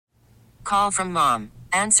call from mom.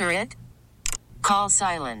 Answer it. Call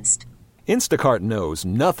silenced. Instacart knows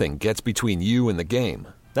nothing gets between you and the game.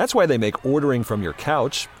 That's why they make ordering from your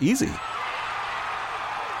couch easy.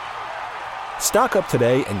 Stock up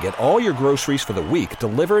today and get all your groceries for the week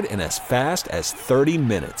delivered in as fast as 30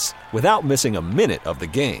 minutes without missing a minute of the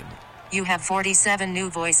game. You have 47 new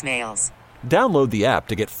voicemails. Download the app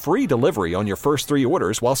to get free delivery on your first 3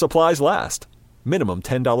 orders while supplies last. Minimum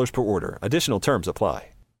 $10 per order. Additional terms apply.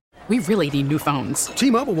 We really need new phones.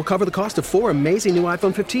 T-Mobile will cover the cost of 4 amazing new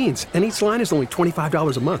iPhone 15s, and each line is only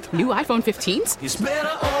 $25 a month. New iPhone 15s? It's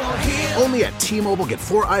better over here. Only at T-Mobile, get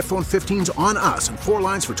 4 iPhone 15s on us and 4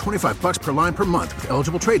 lines for $25 per line per month with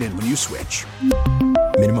eligible trade-in when you switch.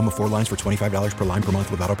 Minimum of 4 lines for $25 per line per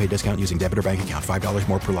month with autopay discount using debit or bank account. $5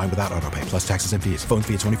 more per line without autopay, plus taxes and fees. Phone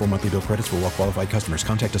fee at 24 monthly bill credits for well-qualified customers.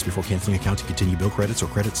 Contact us before canceling account to continue bill credits or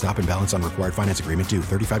credit stop and balance on required finance agreement due.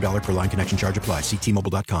 $35 per line connection charge applies. See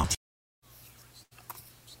T-Mobile.com.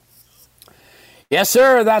 Yes,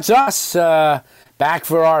 sir. That's us. Back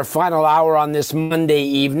for our final hour on this Monday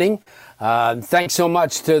evening. Thanks so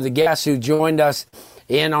much to the guests who joined us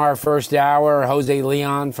in our first hour. Jose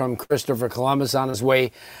Leon from Christopher Columbus on his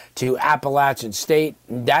way to Appalachian State.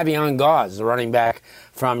 Davion Gauze, the running back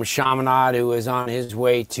from Chaminade, who is on his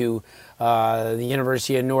way to the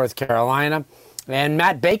University of North Carolina. And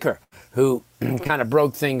Matt Baker, who kind of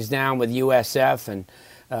broke things down with USF and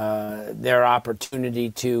their opportunity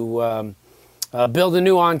to build a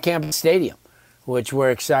new on-campus stadium, which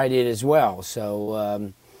we're excited as well.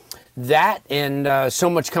 So that and so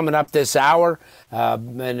much coming up this hour,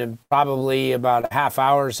 and probably about a half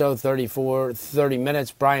hour or so, 30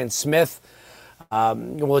 minutes. Brian Smith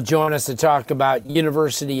will join us to talk about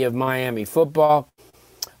University of Miami football.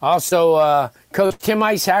 Also, Coach Tim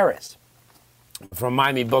Ice Harris from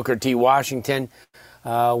Miami Booker T. Washington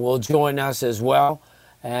will join us as well.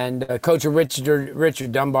 And Coach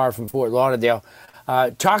Richard Dunbar from Fort Lauderdale,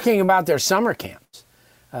 talking about their summer camps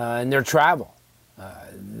and their travel.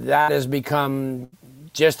 That has become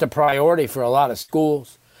just a priority for a lot of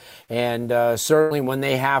schools. And certainly when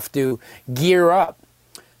they have to gear up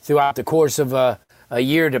throughout the course of a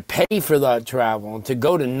year to pay for the travel and to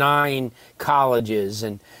go to 9 colleges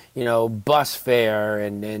and, bus fare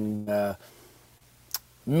and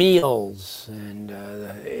meals. And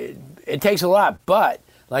it takes a lot. But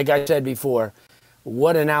like I said before,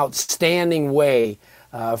 what an outstanding way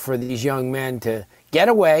for these young men to get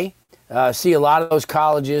away, see a lot of those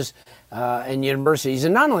colleges and universities.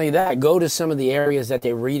 And not only that, go to some of the areas that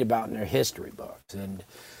they read about in their history books. And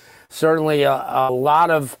certainly a lot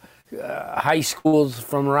of high schools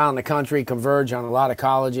from around the country converge on a lot of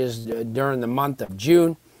colleges during the month of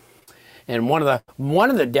June. And one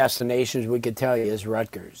of the destinations we could tell you is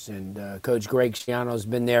Rutgers. And Coach Greg Schiano has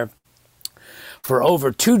been there for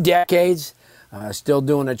over 2 decades, still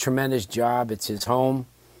doing a tremendous job. It's his home.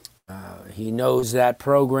 He knows that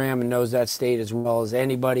program and knows that state as well as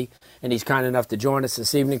anybody, and he's kind enough to join us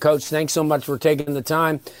this evening. Coach, thanks so much for taking the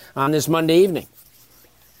time on this Monday evening.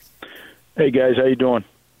 Hey, guys, how you doing?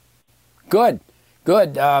 Good.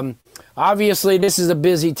 Obviously, this is a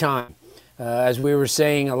busy time. As we were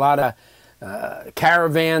saying, a lot of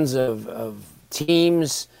caravans of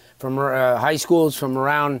teams from high schools from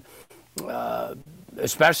around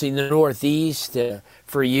especially the Northeast,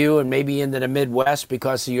 for you, and maybe into the Midwest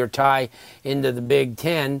because of your tie into the Big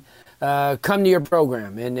Ten, come to your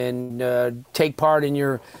program and take part in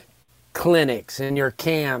your clinics and your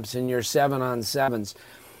camps and your 7-on-7s.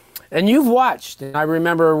 And you've watched, and I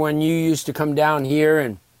remember when you used to come down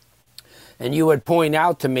here and you would point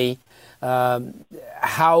out to me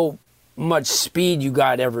how much speed you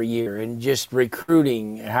got every year and just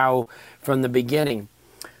recruiting, how from the beginning.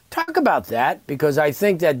 Talk about that, because I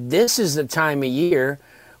think that this is the time of year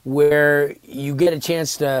where you get a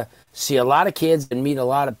chance to see a lot of kids and meet a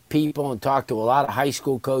lot of people and talk to a lot of high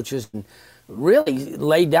school coaches and really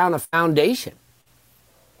lay down a foundation.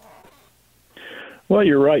 Well,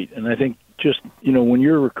 you're right. And I think just, when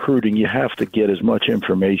you're recruiting, you have to get as much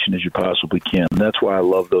information as you possibly can. And that's why I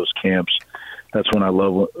love those camps. That's when I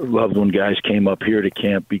loved when guys came up here to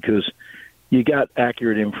camp, because you got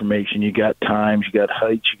accurate information, you got times, you got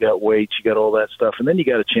heights, you got weights, you got all that stuff, and then you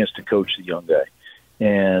got a chance to coach the young guy.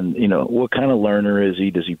 And, what kind of learner is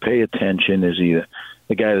he? Does he pay attention? Is he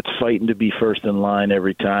the guy that's fighting to be first in line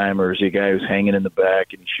every time, or is he a guy who's hanging in the back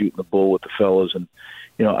and he's shooting the bull with the fellas? And,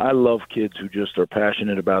 I love kids who just are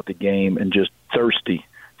passionate about the game and just thirsty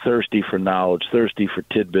for knowledge, thirsty for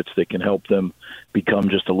tidbits that can help them become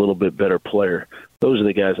just a little bit better player. Those are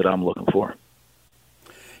the guys that I'm looking for.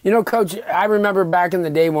 Coach, I remember back in the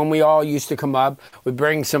day when we all used to come up, we'd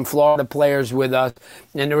bring some Florida players with us,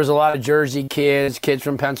 and there was a lot of Jersey kids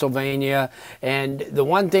from Pennsylvania. And the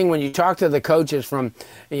one thing when you talk to the coaches from,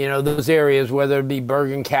 those areas, whether it be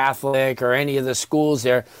Bergen Catholic or any of the schools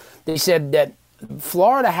there, they said that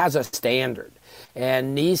Florida has a standard,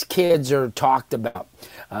 and these kids are talked about.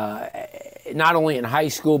 Not only in high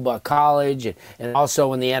school but college and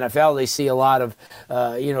also in the NFL. They see a lot of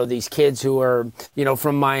these kids who are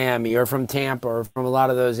from Miami or from Tampa or from a lot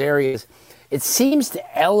of those areas. It seems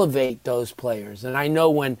to elevate those players. And I know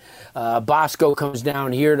when Bosco comes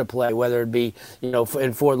down here to play, whether it be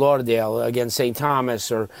in Fort Lauderdale against St.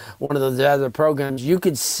 Thomas or one of those other programs, you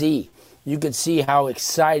could see how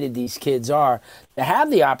excited these kids are to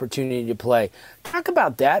have the opportunity to play. Talk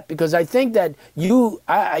about that, because I think that you'll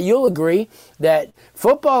agree that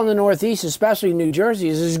football in the Northeast, especially New Jersey,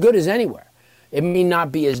 is as good as anywhere. It may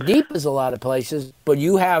not be as deep as a lot of places, but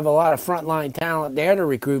you have a lot of frontline talent there to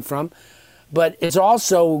recruit from. But it's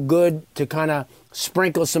also good to kind of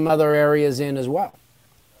sprinkle some other areas in as well.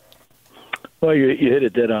 Well, you hit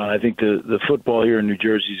it dead on. I think the football here in New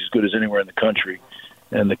Jersey is as good as anywhere in the country,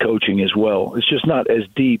 and the coaching as well. It's just not as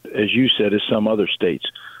deep, as you said, as some other states.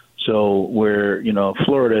 So where,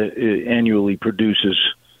 Florida annually produces,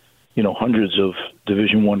 hundreds of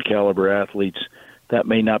Division I caliber athletes, that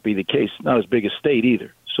may not be the case. Not as big a state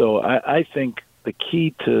either. So I think the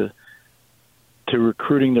key to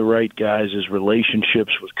recruiting the right guys is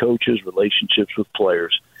relationships with coaches, relationships with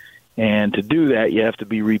players. And to do that, you have to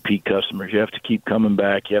be repeat customers. You have to keep coming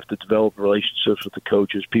back. You have to develop relationships with the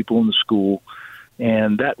coaches, people in the school.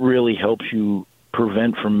 And that really helps you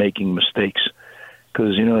prevent from making mistakes.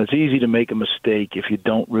 Because, it's easy to make a mistake if you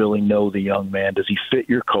don't really know the young man. Does he fit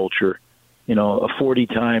your culture? A 40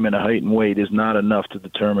 time and a height and weight is not enough to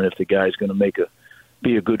determine if the guy's going to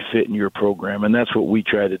be a good fit in your program. And that's what we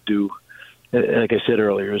try to do. Like I said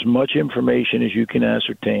earlier, as much information as you can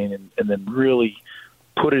ascertain and then really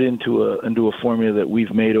put it into a formula that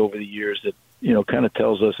we've made over the years that, kind of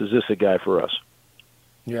tells us, is this a guy for us?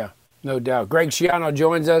 Yeah. No doubt. Greg Schiano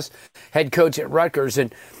joins us, head coach at Rutgers.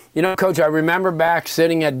 And, Coach, I remember back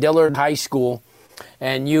sitting at Dillard High School,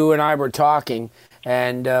 and you and I were talking,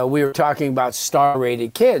 and we were talking about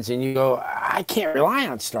star-rated kids. And you go, I can't rely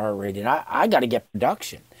on star-rated. I got to get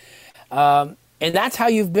production. And that's how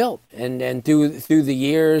you've built. And through the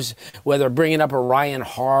years, whether bringing up a Ryan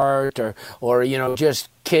Hart or just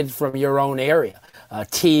kids from your own area,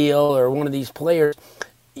 Teal or one of these players,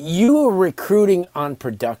 you are recruiting on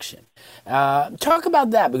production. Talk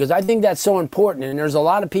about that, because I think that's so important, and there's a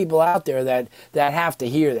lot of people out there that have to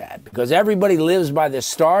hear that, because everybody lives by the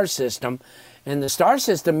star system, and the star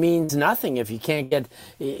system means nothing if you can't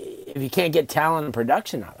get talent and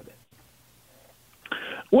production out of it.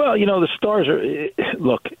 Well, the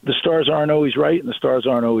stars aren't always right and the stars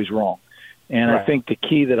aren't always wrong. And right. I think the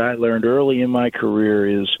key that I learned early in my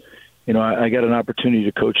career is, I got an opportunity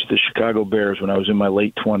to coach the Chicago Bears when I was in my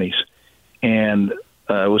late 20s. And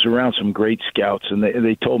I was around some great scouts, and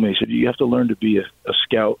they told me, they said, you have to learn to be a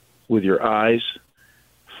scout with your eyes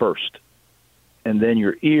first, and then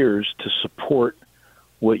your ears to support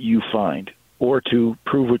what you find or to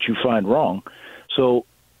prove what you find wrong. So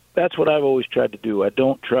that's what I've always tried to do. I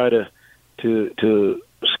don't try to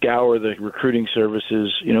scour the recruiting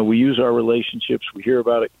services. We use our relationships. We hear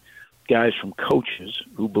about it, guys from coaches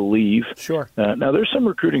who believe. Sure. Now, there's some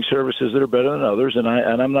recruiting services that are better than others, and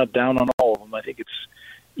I'm not down on all of them. I think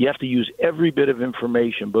you have to use every bit of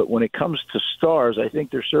information. But when it comes to stars, I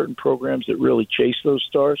think there's certain programs that really chase those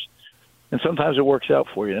stars. And sometimes it works out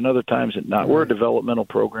for you, and other times it not. We're a developmental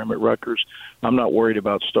program at Rutgers. I'm not worried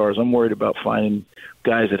about stars. I'm worried about finding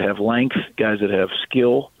guys that have length, guys that have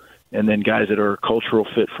skill, and then guys that are a cultural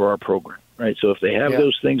fit for our program, right? So if they have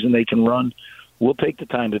those things and they can run, we'll take the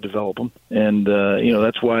time to develop them. And,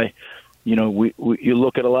 that's why, you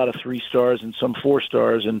look at a lot of 3 stars and some 4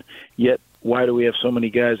 stars, and yet why do we have so many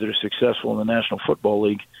guys that are successful in the National Football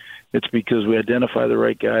League? It's because we identify the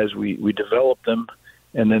right guys, we develop them,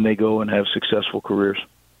 and then they go and have successful careers.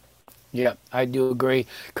 Yeah, I do agree.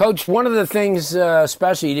 Coach, one of the things,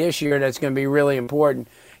 especially this year, that's going to be really important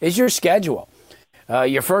is your schedule.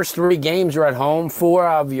 Your first 3 games are at home. 4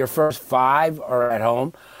 of your first 5 are at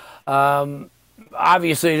home.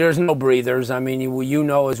 Obviously, there's no breathers. I mean, you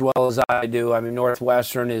know as well as I do. I mean,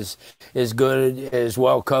 Northwestern is good, is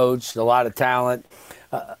well coached, a lot of talent.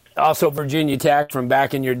 Also, Virginia Tech from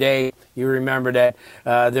back in your day, you remember that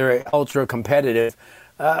they're ultra competitive.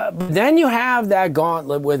 But then you have that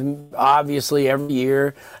gauntlet with, obviously, every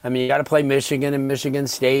year. I mean, you got to play Michigan and Michigan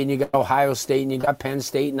State, and you got Ohio State, and you got Penn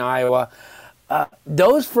State and Iowa.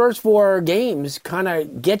 those first 4 games kind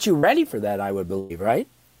of get you ready for that, I would believe, right?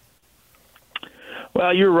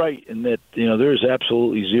 Well, you're right in that, there's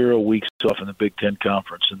absolutely 0 weeks off in the Big Ten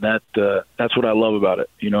Conference, and that's what I love about it.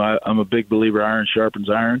 I'm a big believer iron sharpens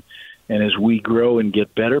iron, and as we grow and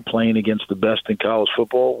get better playing against the best in college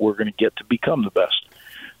football, we're going to get to become the best.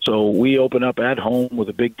 So we open up at home with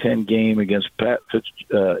a Big Ten game against Pat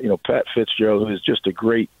Fitzgerald, who is just a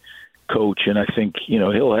great coach, and I think,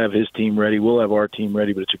 he'll have his team ready. We'll have our team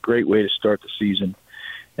ready, but it's a great way to start the season.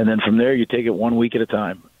 And then from there, you take it 1 week at a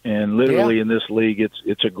time. And literally in this league,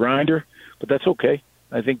 it's a grinder, but that's okay.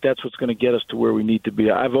 I think that's what's going to get us to where we need to be.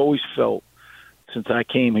 I've always felt, since I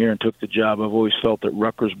came here and took the job, I've always felt that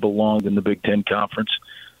Rutgers belonged in the Big Ten Conference.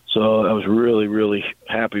 So I was really, really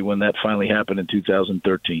happy when that finally happened in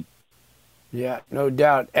 2013. Yeah, no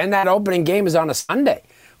doubt. And that opening game is on a Sunday,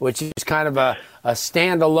 which is kind of a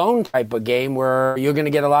standalone type of game where you're going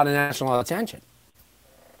to get a lot of national attention.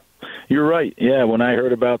 You're right. Yeah, when I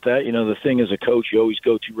heard about that, the thing as a coach, you always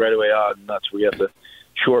go to right away, nuts, we have the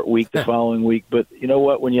short week the following week. But you know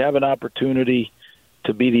what? When you have an opportunity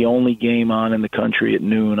to be the only game on in the country at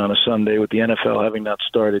noon on a Sunday with the NFL having not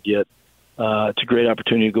started yet, it's a great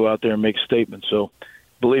opportunity to go out there and make a statement. So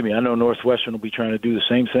believe me, I know Northwestern will be trying to do the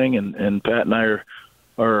same thing, and Pat and I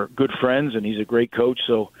are good friends, and he's a great coach.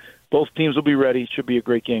 So both teams will be ready. It should be a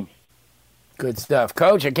great game. Good stuff.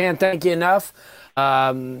 Coach, I can't thank you enough.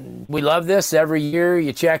 We love this every year.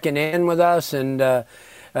 You're checking in with us, and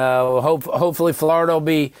hopefully Florida will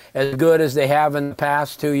be as good as they have in the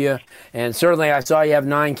past to you. And certainly I saw you have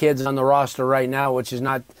 9 kids on the roster right now, which is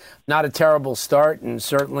not a terrible start. And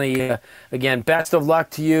certainly, again, best of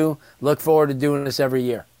luck to you. Look forward to doing this every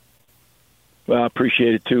year. Well, I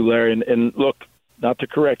appreciate it too, Larry. And look, not to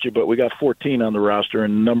correct you, but we got 14 on the roster,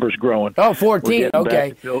 and the number's growing. Oh, 14,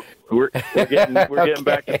 okay. We're getting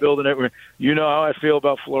back to building it. You know how I feel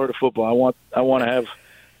about Florida football. I want to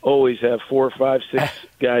always have 4, 5, 6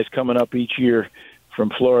 guys coming up each year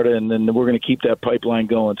from Florida, and then we're going to keep that pipeline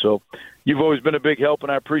going. So you've always been a big help,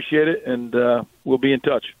 and I appreciate it, and we'll be in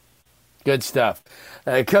touch. Good stuff.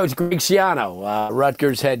 Coach Greg Schiano,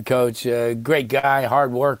 Rutgers head coach, great guy,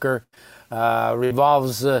 hard worker.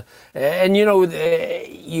 Revolves, and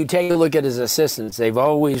you take a look at his assistants. They've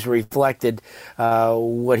always reflected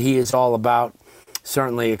what he is all about.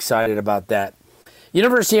 Certainly excited about that.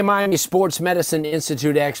 University of Miami Sports Medicine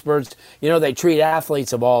Institute experts, they treat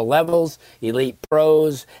athletes of all levels, elite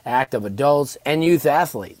pros, active adults, and youth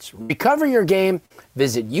athletes. Recover your game.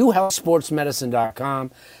 Visit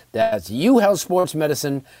uhealthsportsmedicine.com. That's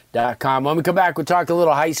uhealthsportsmedicine.com. When we come back, we'll talk a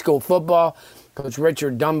little high school football. Coach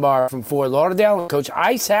Richard Dunbar from Fort Lauderdale and Coach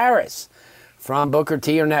Ice Harris from Booker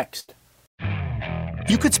T are next.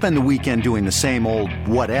 You could spend the weekend doing the same old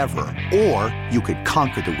whatever, or you could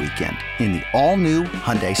conquer the weekend in the all-new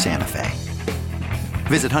Hyundai Santa Fe.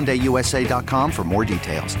 Visit HyundaiUSA.com for more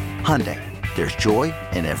details. Hyundai, there's joy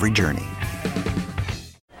in every journey.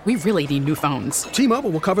 We really need new phones. T-Mobile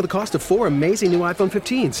will cover the cost of 4 amazing new iPhone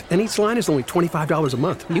 15s, and each line is only $25 a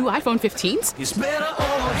month. New iPhone 15s? It's better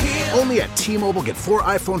over here. Only at T-Mobile, get 4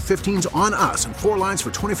 iPhone 15s on us and 4 lines for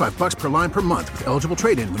 $25 per line per month with eligible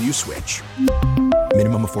trade-in when you switch.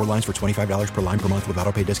 Minimum of 4 lines for $25 per line per month with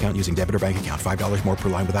autopay discount using debit or bank account. $5 more per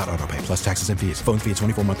line without autopay, plus taxes and fees. Phone fee at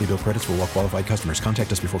 24 monthly bill credits for well-qualified customers.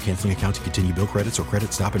 Contact us before canceling account to continue bill credits or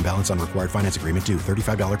credit stop and balance on required finance agreement due.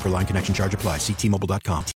 $35 per line connection charge applies. See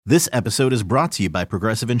T-Mobile.com. This episode is brought to you by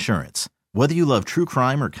Progressive Insurance. Whether you love true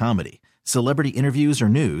crime or comedy, celebrity interviews or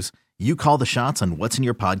news, you call the shots on what's in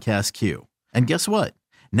your podcast queue. And guess what?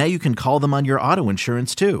 Now you can call them on your auto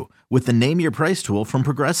insurance too with the Name Your Price tool from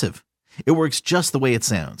Progressive. It works just the way it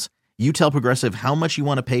sounds. You tell Progressive how much you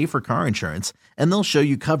want to pay for car insurance, and they'll show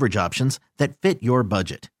you coverage options that fit your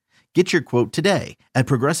budget. Get your quote today at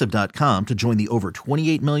Progressive.com to join the over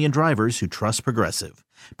 28 million drivers who trust Progressive.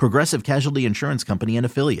 Progressive Casualty Insurance Company and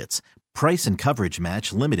Affiliates. Price and coverage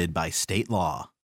match limited by state law.